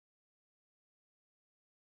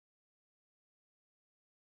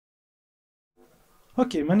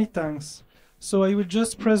Okay, many thanks. So I will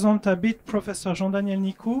just present a bit Professor Jean-Daniel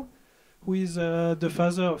Nicoud, who is the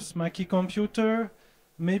father of Smaky computer,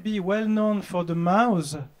 maybe well known for the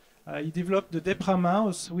mouse. He developed the DEPRA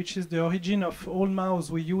mouse, which is the origin of all mouse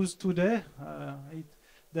we use today.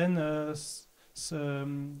 Then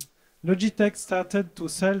Logitech started to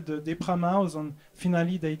sell the DEPRA mouse, and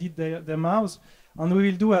finally they did their mouse. And we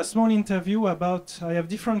will do a small interview about, I have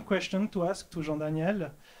different questions to ask to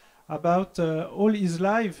Jean-Daniel about all his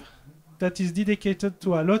life that is dedicated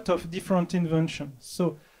to a lot of different inventions.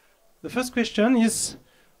 So the first question is,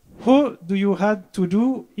 how do you had to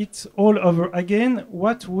do it all over again?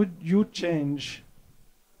 What would you change?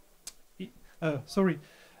 Sorry,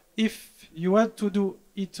 if you had to do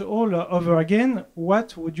it all over again,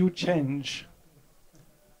 what would you change?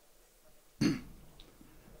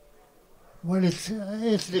 Well,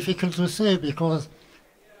 it's difficult to say, because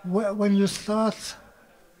when you start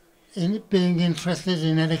being interested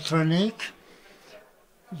in electronic,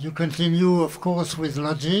 you continue, of course, with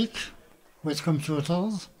logic, with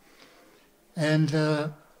computers, and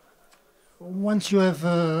once you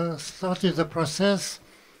have started the process,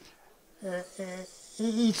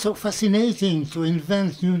 it's so fascinating to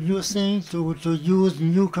invent new things, to use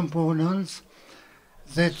new components,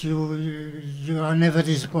 that you are never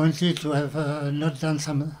disappointed to have not done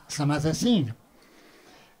some other thing.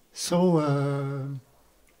 So,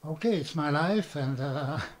 okay, it's my life, and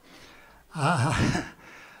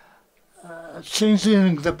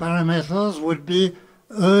changing the parameters would be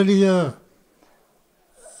earlier.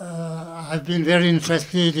 I've been very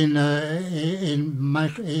interested in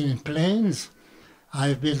planes.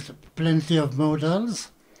 I've built plenty of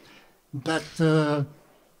models, but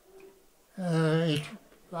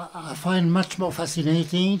I find much more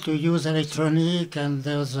fascinating to use electronic, and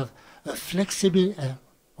there's a flexibility.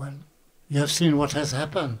 Well, you have seen what has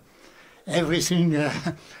happened. Everything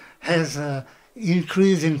has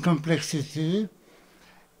increased in complexity,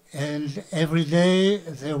 and every day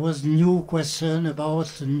there was new question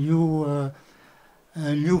about new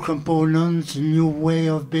components, new way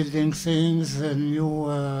of building things,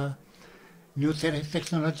 new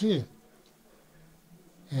technology.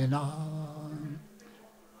 And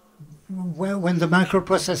when the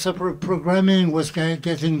microprocessor programming was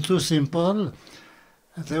getting too simple,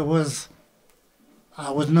 I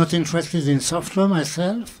was not interested in software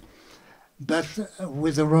myself, but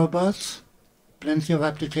with the robots, plenty of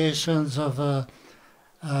applications of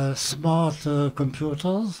smart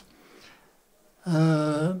computers.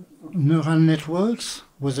 Neural networks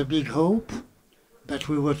was a big hope, but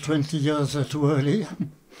we were 20 years too early.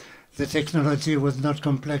 The technology was not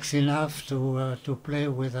complex enough to play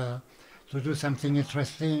with, to do something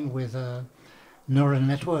interesting with neural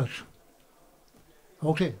networks.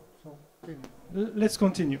 Okay. Let's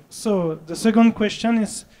continue. So the second question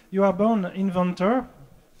is, you are born inventor,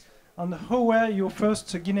 and how were your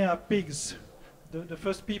first guinea pigs? The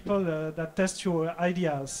first people that test your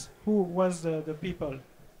ideas? Who was the people?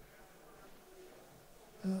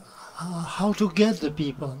 How to get the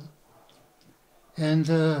people. And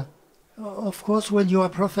of course, when you are a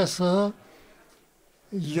professor,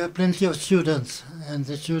 you have plenty of students, and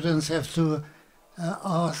the students have to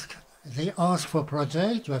ask for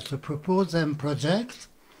projects. You have to propose them projects,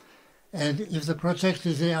 and if the project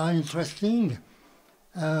is interesting,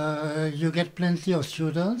 you get plenty of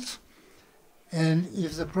students. And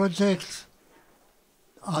if the projects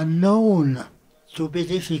are known to be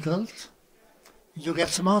difficult, you get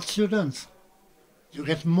smart students. You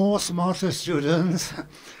get more smarter students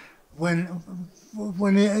when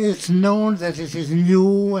it's known that it is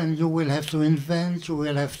new, and you will have to invent, you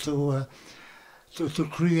will have to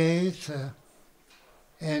create.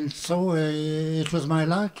 And so it was my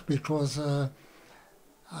luck, because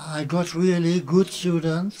I got really good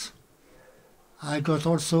students. I got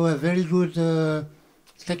also a very good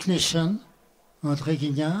technician, André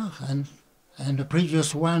Guignard, and a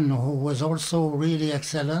previous one who was also really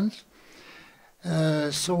excellent.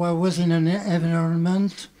 So I was in an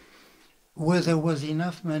environment where there was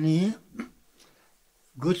enough money,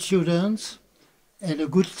 good students, and a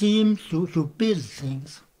good team to build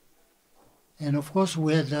things. And of course,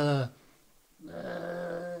 we had the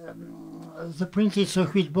printed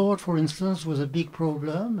circuit board, for instance, was a big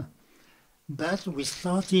problem. But we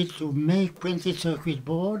started to make printed circuit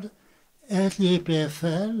board at the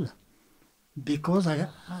EPFL, because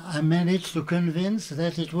I managed to convince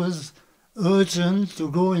that it was urgent to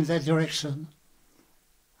go in that direction.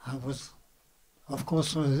 I was, of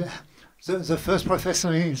course, the first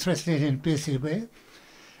professor interested in PCB,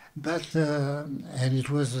 but and it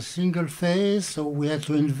was a single phase, so we had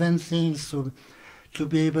to invent things to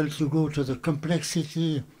be able to go to the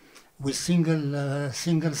complexity with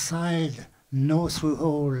single side, no through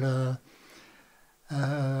hole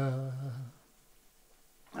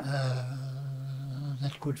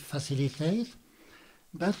that could facilitate.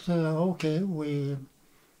 But okay,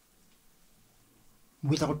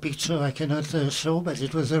 without picture I cannot show, but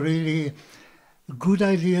it was a really good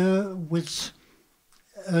idea which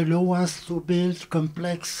allow us to build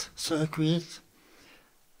complex circuits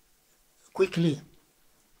quickly.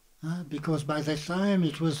 Because by that time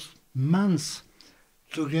it was months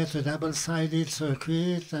to get a double-sided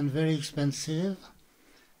circuit and very expensive.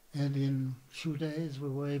 And in a few days we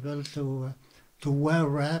were able to wire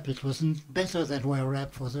wrap. It wasn't better than wire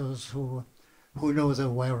wrap for those who know the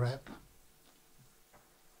wire wrap.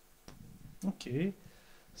 Okay.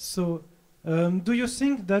 So do you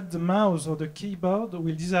think that the mouse or the keyboard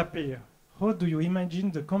will disappear? How do you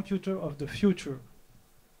imagine the computer of the future?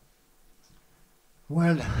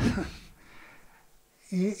 Well,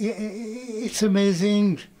 it's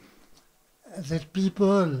amazing that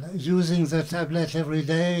people using the tablet every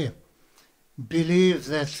day believe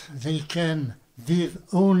that they can live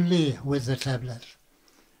only with the tablet.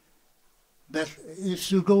 But if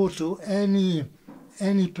you go to any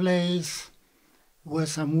place where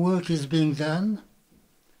some work is being done,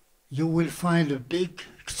 you will find a big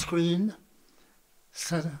screen,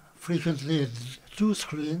 frequently 2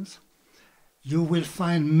 screens. You will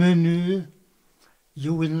find menu,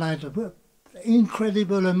 you will find an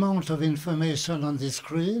incredible amount of information on the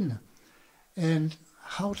screen, and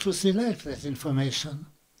how to select that information.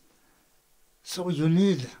 So you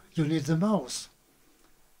need the mouse.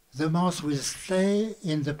 The mouse will stay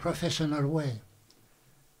in the professional way.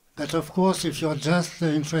 But of course, if you're just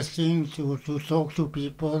interested to talk to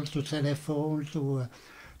people, to telephone,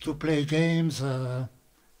 to play games,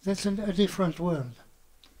 that's a different world.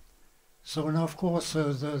 So now, of course,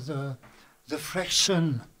 the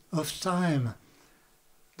fraction of time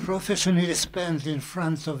professionally spent in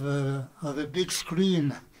front of a big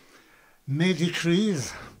screen may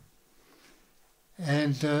decrease,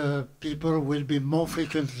 and people will be more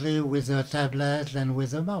frequently with a tablet than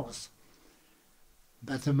with a mouse.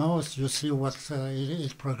 But the mouse, you see what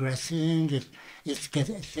it's progressing, it's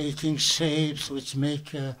taking shapes which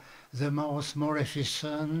make the mouse more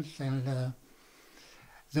efficient, and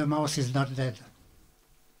the mouse is not dead.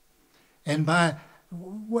 And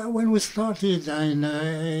when we started in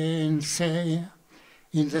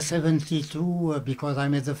the 72, because I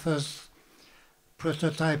made the first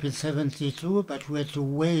prototype in 72, but we had to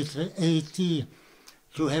wait 80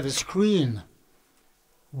 to have a screen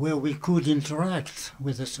where we could interact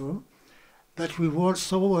with the tool. But we were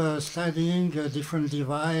also studying a different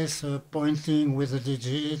device, pointing with a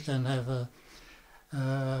digit and have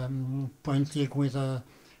pointing with a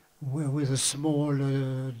small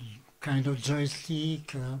kind of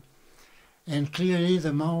joystick. And clearly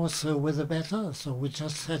the mouse was better, so we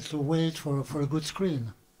just had to wait for a good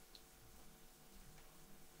screen.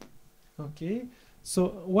 Okay,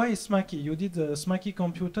 so why Smaky? You did a Smaky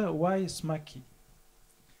computer, why Smaky?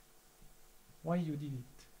 Why you did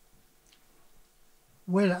it?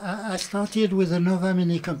 Well, I started with a Nova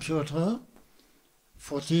mini computer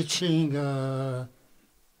for teaching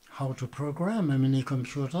how to program a mini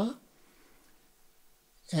computer,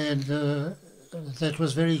 and that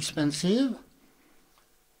was very expensive.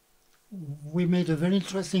 We made a very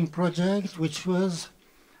interesting project, which was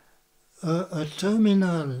a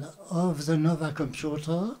terminal of the Nova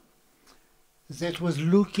computer that was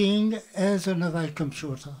looking as a Nova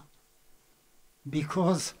computer,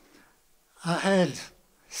 because I had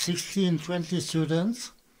 16, 20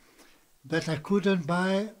 students, but I couldn't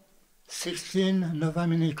buy 16 Nova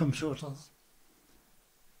mini computers.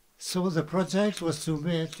 So the project was to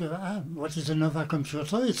make, what is a Nova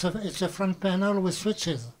computer? It's a front panel with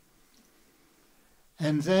switches.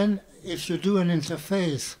 And then if you do an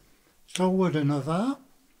interface toward a Nova,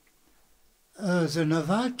 the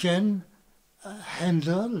Nova can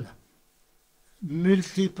handle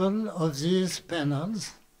multiple of these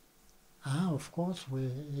panels. Of course,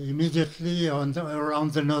 we immediately around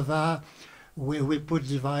the Nova, we put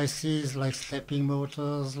devices like stepping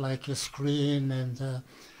motors, like a screen and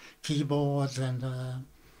keyboards, and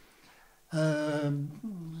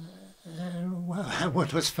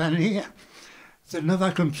what was funny, the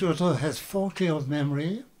Nova computer has 4K of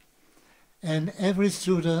memory, and every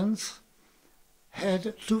student had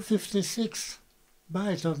 256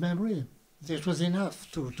 bytes of memory. This was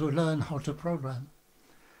enough to learn how to program.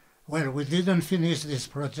 Well, we didn't finish this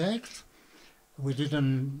project. We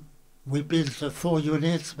built 4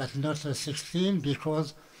 units, but not 16,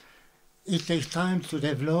 because it takes time to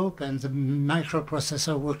develop, and the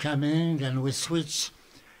microprocessor were coming, and we switched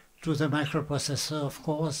to the microprocessor, of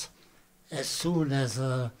course, as soon as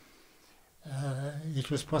it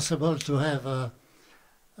was possible to have a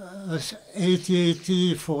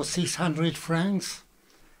 8080 for 600 francs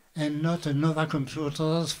and not a Nova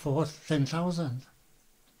computers for 10,000.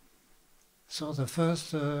 So the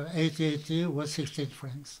first 8080 was 16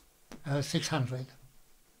 francs, 600.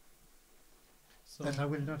 So, but I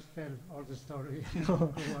will not tell all the story.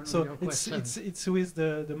 So it's with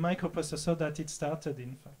the microprocessor that it started,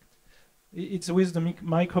 in fact. It's with the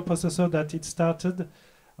microprocessor that it started.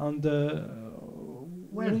 And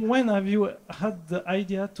when have you had the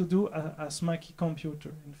idea to do a Smaky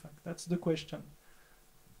computer, in fact? That's the question.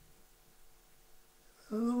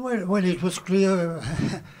 Well, it was clear.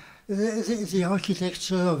 The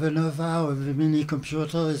architecture of a Nova, of a mini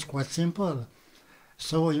computer, is quite simple.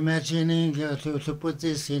 So imagining to put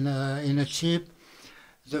this in a chip,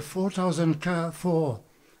 the 4004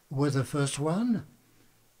 was the first one.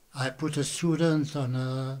 I put a student on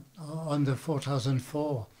the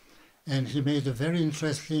 4004, and he made a very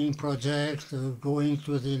interesting project, going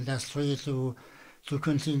to the industry to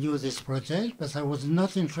continue this project. But I was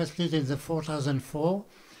not interested in the 4004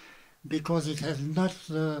 because it has not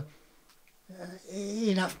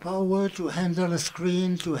enough power to handle a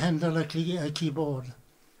screen, to handle a keyboard.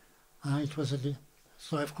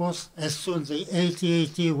 So of course, as soon as the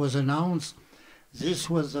 8080 was announced, this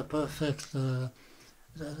was the perfect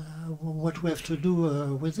what we have to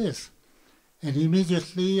do with this. And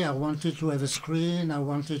immediately I wanted to have a screen, I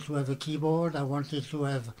wanted to have a keyboard, I wanted to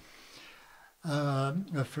have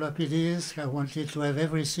a floppy disk, I wanted to have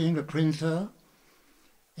everything, a printer.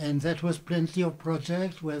 And that was plenty of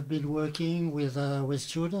projects we have been working with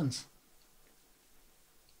students.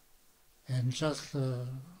 And just... and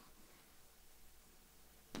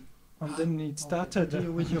then it started.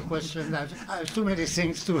 With your question, I have too many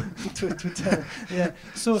things to tell. Yeah.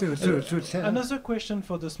 So to tell. Another question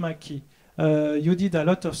for the Smaky. You did a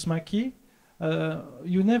lot of Smaky.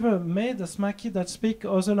 You never made a Smaky that speak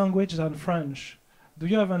other language than French. Do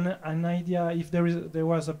you have an idea if there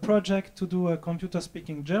was a project to do a computer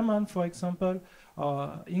speaking German, for example,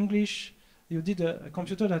 or English? You did a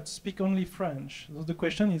computer that speak only French. So the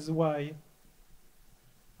question is why?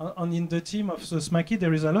 And in the team of the Smaky,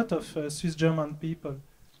 there is a lot of Swiss-German people.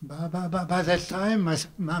 By that time,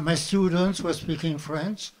 my students were speaking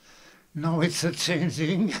French. Now it's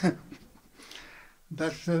changing.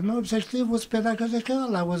 But my objective was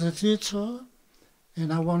pedagogical. I was a teacher,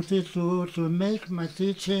 and I wanted to make my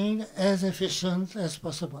teaching as efficient as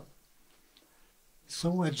possible.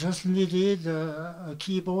 So I just needed a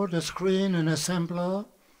keyboard, a screen, an assembler,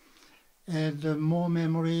 and more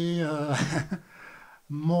memory,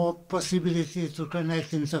 more possibility to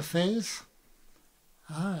connect interface.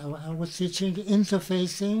 I was teaching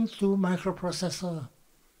interfacing to microprocessor.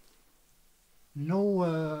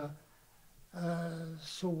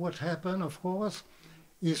 So what happened, of course,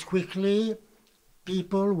 is quickly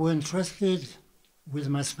people were interested with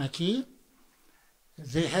my Smaky.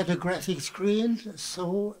 They had a graphic screen,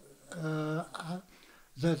 so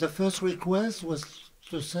the first request was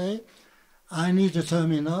to say, I need a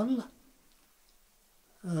terminal.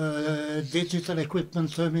 Digital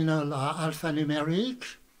equipment terminal are alphanumeric.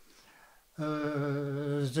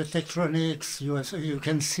 The Tektronix you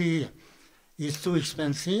can see is too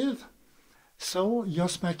expensive. So your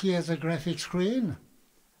Smaky has a graphic screen.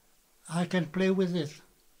 I can play with it.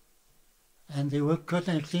 And they were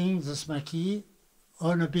connecting the Smaky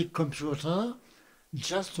on a big computer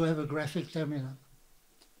just to have a graphic terminal.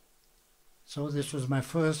 So this was my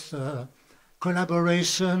first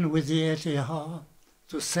collaboration with the ETH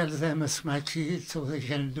to sell them a Smaky so they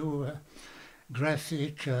can do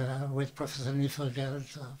graphic with Professor Nicoud,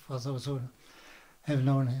 for those who have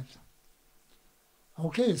known it.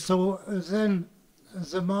 Okay, so then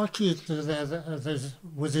the market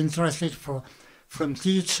was interested from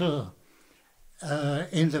teacher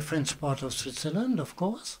in the French part of Switzerland, of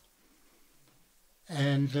course.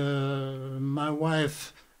 And my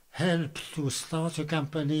wife helped to start a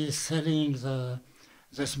company selling the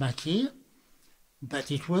Smaky, but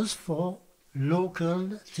it was for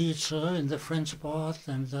local teacher in the French part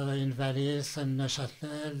and in Valais and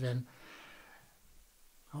Neuchâtel. And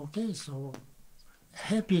okay, so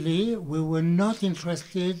happily we were not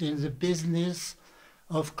interested in the business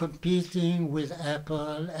of competing with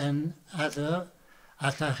Apple and other,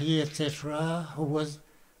 Atari, etc., who was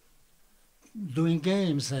doing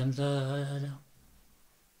games. And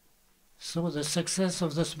so the success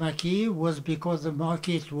of the Smaky was because the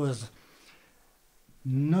market was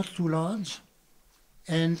not too large,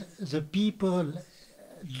 And the people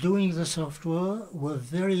doing the software were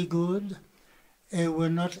very good and were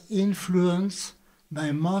not influenced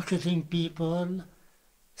by marketing people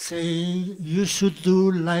saying you should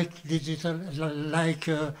do like digital, like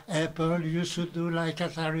Apple, you should do like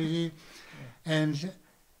Atari, and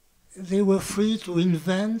they were free to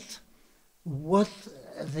invent what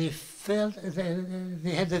they felt,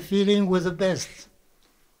 they had the feeling was the best.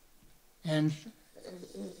 And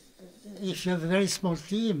if you have a very small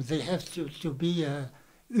team, they have to be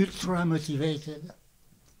ultra motivated.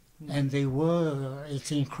 And they were,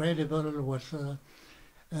 it's incredible what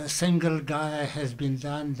a single guy has been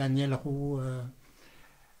done, Daniel Roux,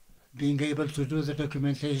 being able to do the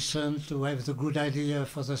documentation, to have the good idea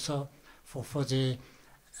for the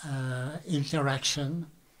interaction,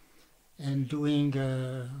 and doing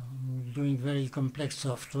very complex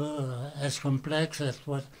software, as complex as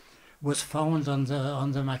what was found on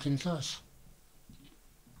the Macintosh.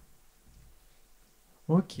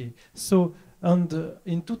 Okay, so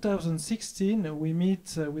in 2016 we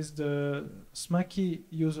meet with the Smaky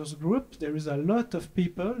users group. There is a lot of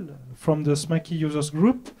people from the Smaky users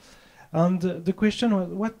group, and the question was,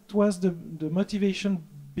 what was the motivation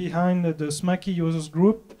behind the Smaky users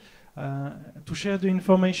group to share the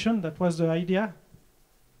information? That was the idea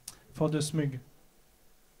for the SMUG.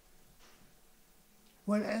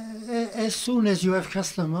 Well, as soon as you have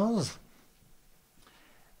customers,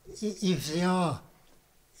 if they are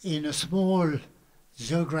in a small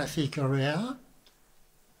geographic area,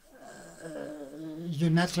 you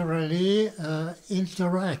naturally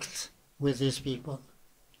interact with these people.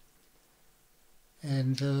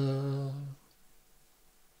 And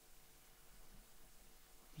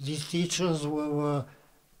these teachers were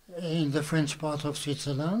in the French part of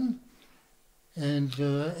Switzerland, and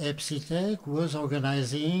EPSITEC was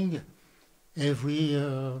organizing every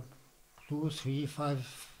 2, 3,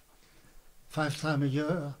 5 times a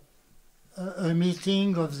year a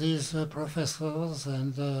meeting of these professors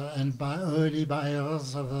and early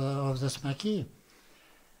buyers of the Smaky.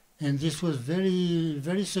 And this was very,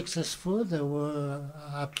 very successful. There were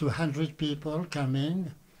up to 100 people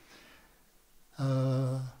coming.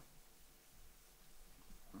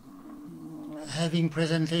 Having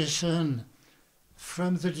presentation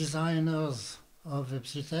from the designers of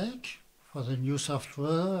EPSITEC for the new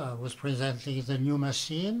software. I was presenting the new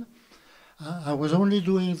machine. I was only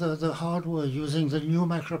doing the hardware, using the new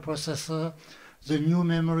microprocessor, the new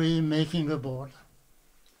memory, making a board.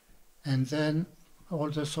 And then all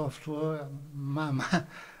the software,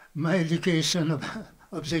 my education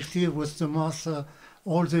objective was to master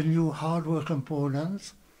all the new hardware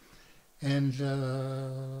components. And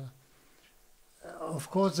of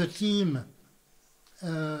course the team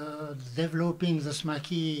developing the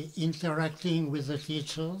Smaky, interacting with the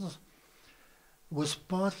teachers, was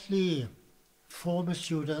partly former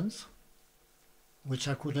students, which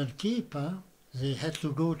I couldn't keep. They had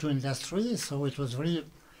to go to industry, so it was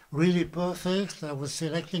really perfect. I was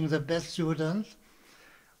selecting the best students,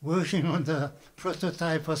 working on the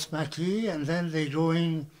prototype of Smaky, and then they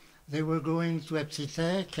were going to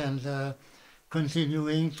EPSITEC and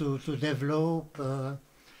continuing to develop,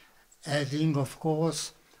 adding, of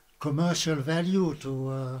course, commercial value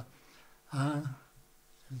to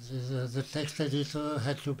the text editor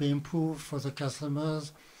had to be improved for the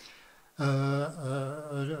customers,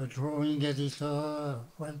 a drawing editor,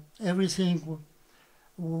 well, everything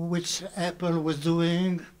which Apple was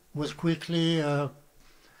doing was quickly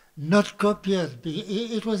not copied.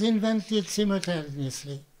 It was invented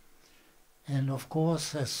simultaneously. And of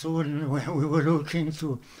course, as soon as we were looking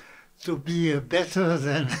to be better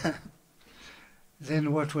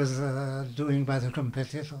than what was doing by the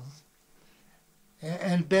competitors.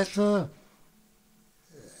 And better,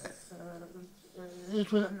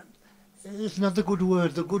 it's not the good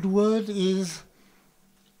word. The good word is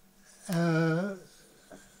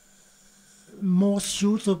more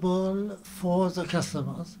suitable for the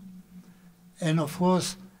customers. And of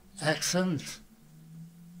course, accent.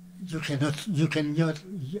 You cannot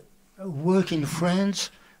work in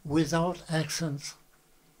French without accents.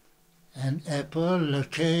 And Apple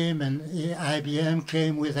came and IBM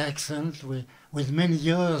came with accent with many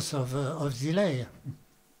years of delay.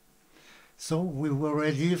 So we were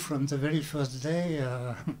ready from the very first day.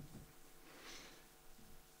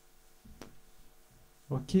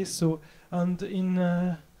 Okay, so, and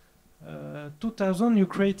in 2000 you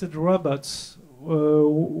created robots.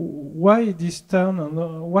 Why this turn, and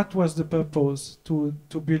what was the purpose to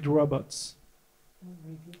build robots?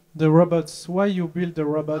 The robots, why you build the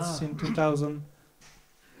robots in 2000?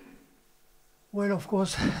 Well, of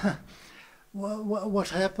course, what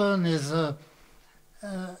happened is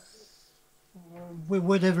we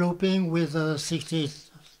were developing with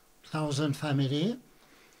 60,000 family.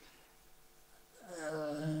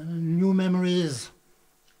 New memories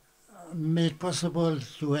made possible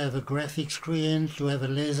to have a graphic screen, to have a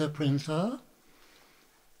laser printer.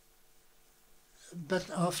 But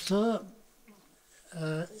after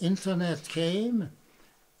internet came,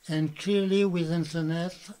 and clearly with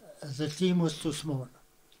internet, the team was too small.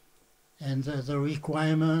 And the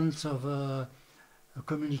requirements of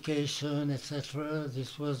communication, etc.,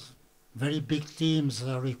 this was very big teams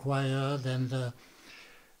required. And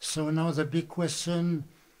so now the big question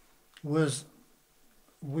was,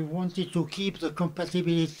 we wanted to keep the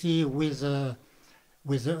compatibility with the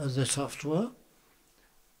software.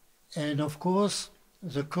 And of course,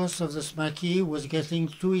 the cost of the Smaky was getting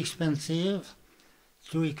too expensive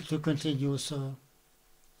to continue. So,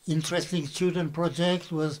 interesting student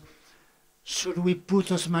project was, should we put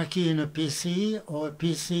a Smaky in a PC or a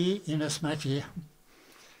PC in a Smaky?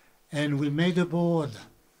 And we made a board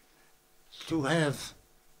to have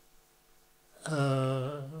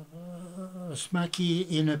a Smaky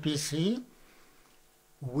in a PC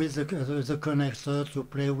with the connector to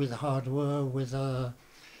play with hardware, with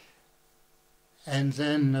and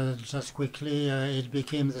then just quickly it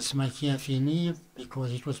became the Smaky Infini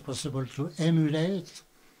because it was possible to emulate.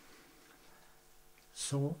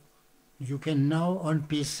 So you can now on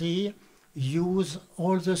PC use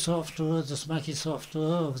all the software, the Smaky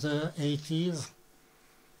software of the 80s,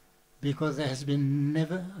 because there has been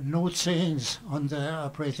no change on the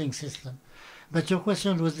operating system. But your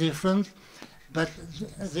question was different, but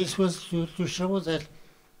this was to show that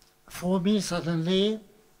for me suddenly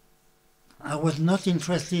I was not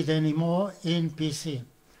interested anymore in PC,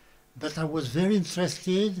 but I was very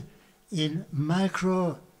interested in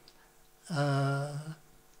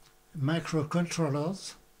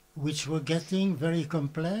microcontrollers, which were getting very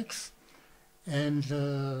complex, and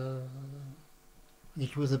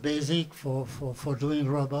it was a basic for doing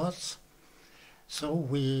robots. So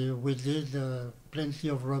we did plenty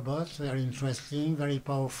of robots, very interesting, very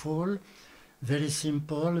powerful, very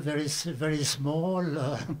simple, very small,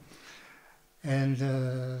 and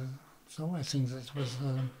so I think that was.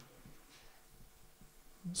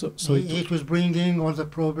 It was bringing all the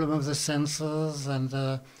problem of the sensors and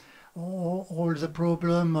all the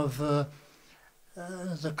problem of the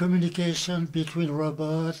communication between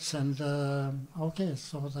robots and okay,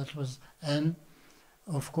 so that was, and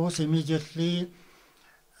of course immediately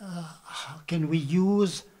how can we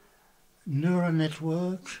use neural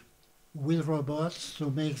network with robots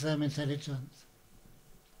to make them intelligent?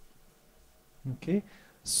 Okay,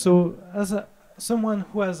 so as someone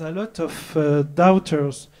who has a lot of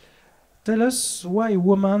doubters, tell us why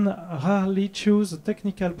women rarely choose a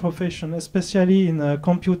technical profession, especially in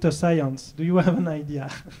computer science. Do you have an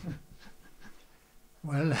idea?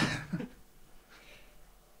 Well,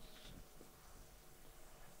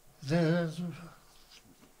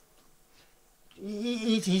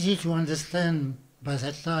 it's easy to understand by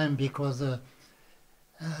that time because the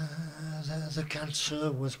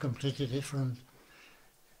culture was completely different.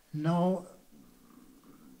 Now,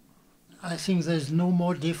 I think there's no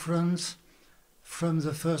more difference from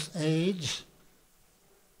the first age.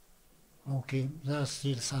 Okay, there are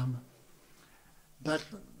still some. But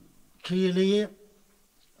clearly,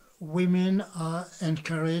 women are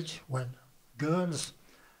encouraged, well, girls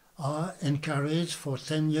are encouraged for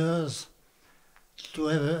 10 years to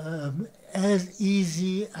have as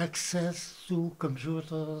easy access to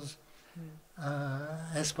computers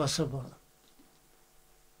as possible.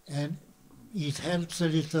 And it helps a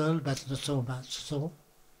little, but not so much. So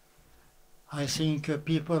I think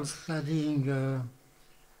people studying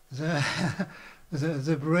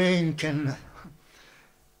the brain can.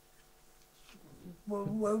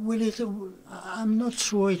 Will it? I'm not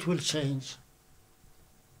sure it will change.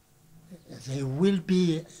 There will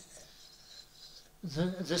be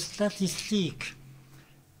the statistic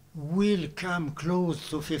will come close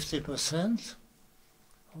to 50%,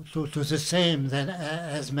 to the same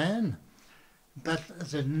as men. But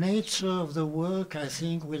the nature of the work, I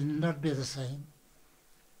think, will not be the same.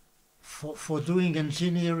 For doing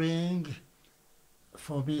engineering,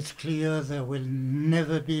 for me it's clear there will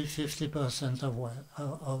never be 50%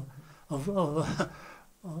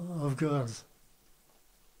 of girls.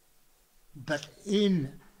 But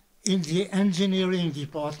in the engineering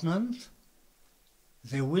department,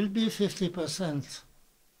 there will be 50%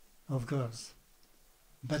 of girls.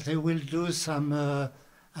 But they will do some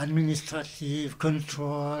administrative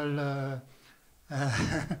control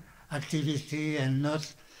activity and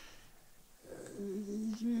not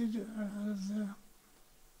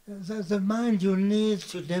the mind you need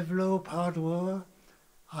to develop hardware,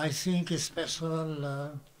 I think, is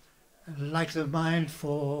special, like the mind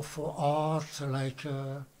for art, like,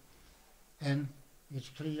 and it's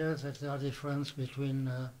clear that there are differences between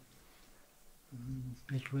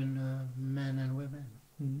men and women.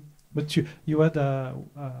 But you had a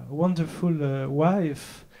wonderful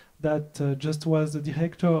wife that just was the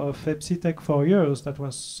director of EPSITEC for years. That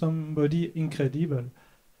was somebody incredible.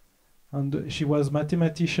 And she was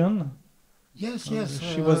mathematician. Yes, yes.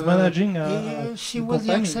 She was managing she was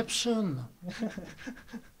the exception.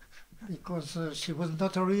 Because she was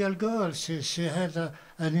not a real girl. She had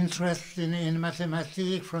an interest in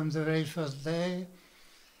mathematics from the very first day.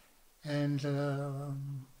 And,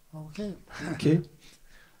 okay. Okay.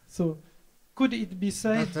 So, could it be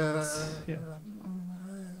said...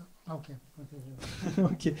 Okay.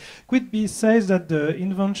 Okay. Could it be said that the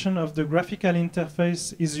invention of the graphical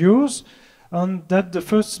interface is yours, and that the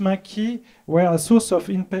first Smaky were a source of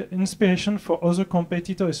inspiration for other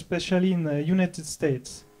competitors, especially in the United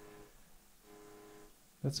States?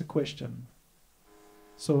 That's a question.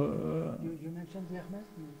 So... you mentioned the Hermet?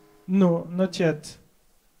 No, not yet.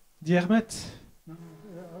 The Hermet? No,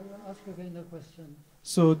 ask again the question.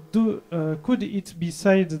 So could it be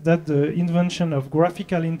said that the invention of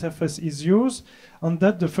graphical interface is yours, and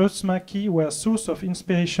that the first Smaky were a source of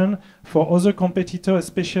inspiration for other competitors,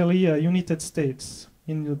 especially United States,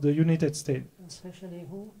 in the United States? Especially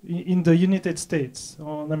who? In the United States,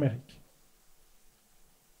 or in America.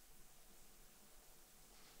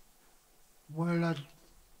 Well,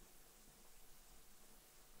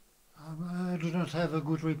 I do not have a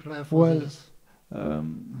good reply for this.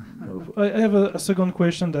 I have a second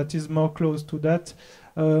question that is more close to that.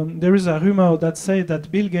 There is a rumor that says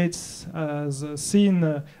that Bill Gates has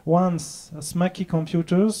seen once Smaky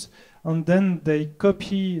computers, and then they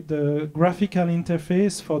copy the graphical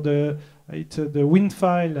interface for the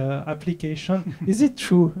WinFile application. Is it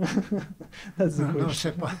true? That's the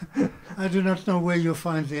question. No, I do not know where you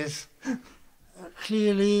find this.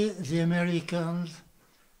 Clearly, the Americans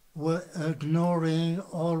were ignoring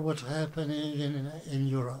all what's happening in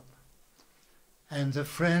Europe. And the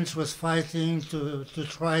French was fighting to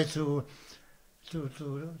try to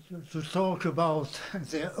talk about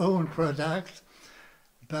their own product,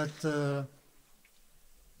 but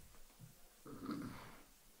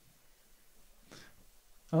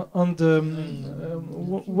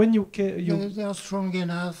when you they are strong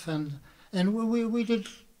enough, and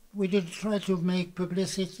we did try to make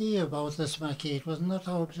publicity about the Smaky. It was not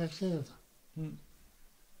our objective.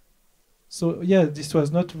 So yeah, this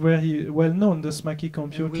was not very well known, the Smaky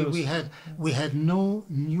computers. We had no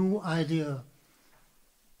new idea,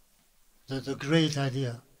 the great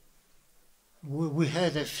idea. We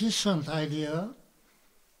had efficient idea.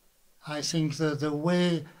 I think the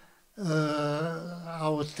way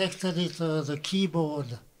our text editor, the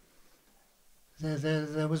keyboard,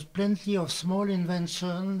 there was plenty of small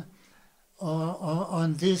invention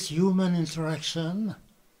on this human interaction,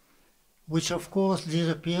 which of course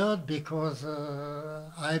disappeared because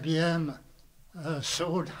IBM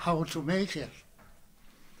showed how to make it.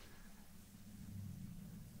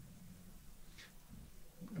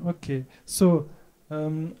 Okay, so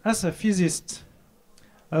as a physicist,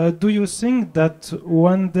 do you think that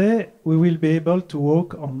one day we will be able to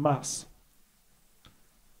walk on Mars?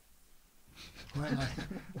 Well,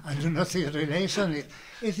 I do not see a relation.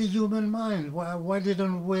 It's a human mind. Why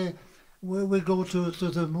didn't we go to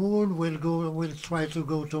the moon? We'll try to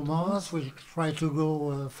go to Mars. We'll try to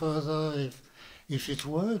go further if it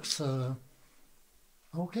works.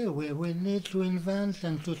 Okay, we need to invent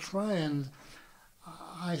and to try. And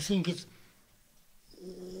I think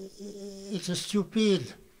it's a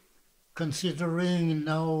stupid, considering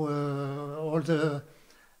now all the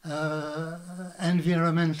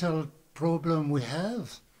environmental problem we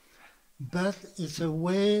have, but it's a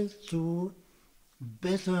way to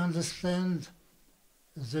better understand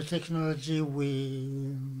the technology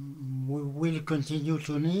we will continue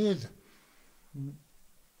to need.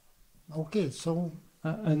 Okay, so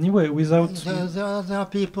anyway, without there are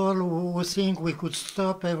people who think we could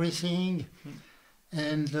stop everything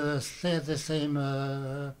and stay at the same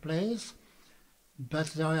place, but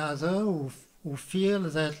there are others who feel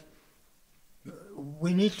that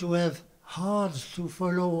we need to have hard to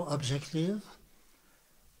follow objective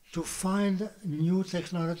to find new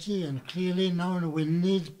technology, and clearly now we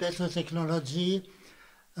need better technology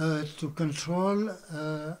to control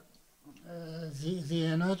the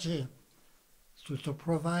energy, to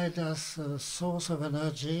provide us a source of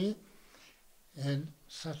energy, and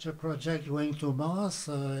such a project going to Mars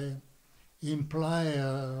imply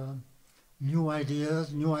new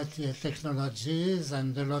ideas, new technologies,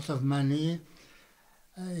 and a lot of money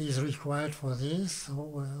is required for this.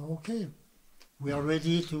 So, okay, we are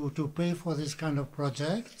ready to pay for this kind of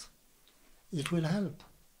project. It will help.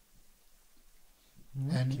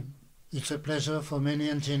 Okay. And it's a pleasure for many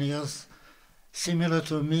engineers similar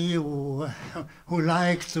to me who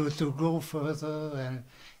like to go further and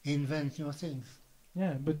invent new things.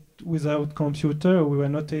 Yeah, but without computer, we were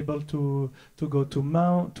not able to go to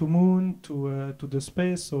moon, to the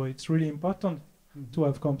space. So it's really important to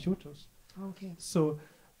have computers. Okay. So,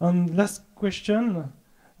 last question: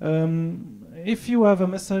 if you have a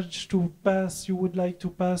message to pass, you would like to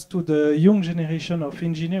pass to the young generation of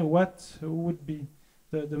engineers, what would be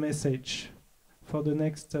the message for the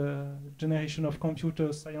next generation of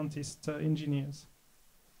computer scientists, engineers?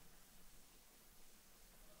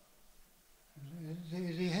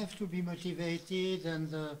 They have to be motivated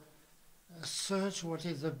and search what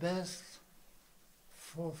is the best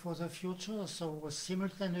for the future. So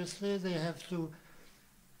simultaneously they have to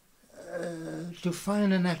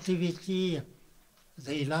find an activity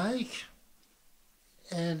they like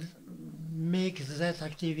and make that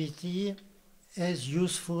activity as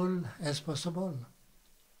useful as possible.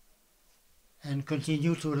 And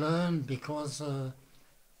continue to learn because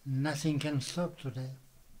nothing can stop today.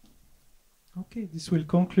 Okay, this will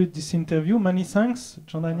conclude this interview. Many thanks,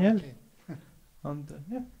 Jean-Daniel. Okay. And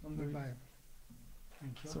yeah, Goodbye.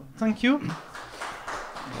 Thank you. so, thank you.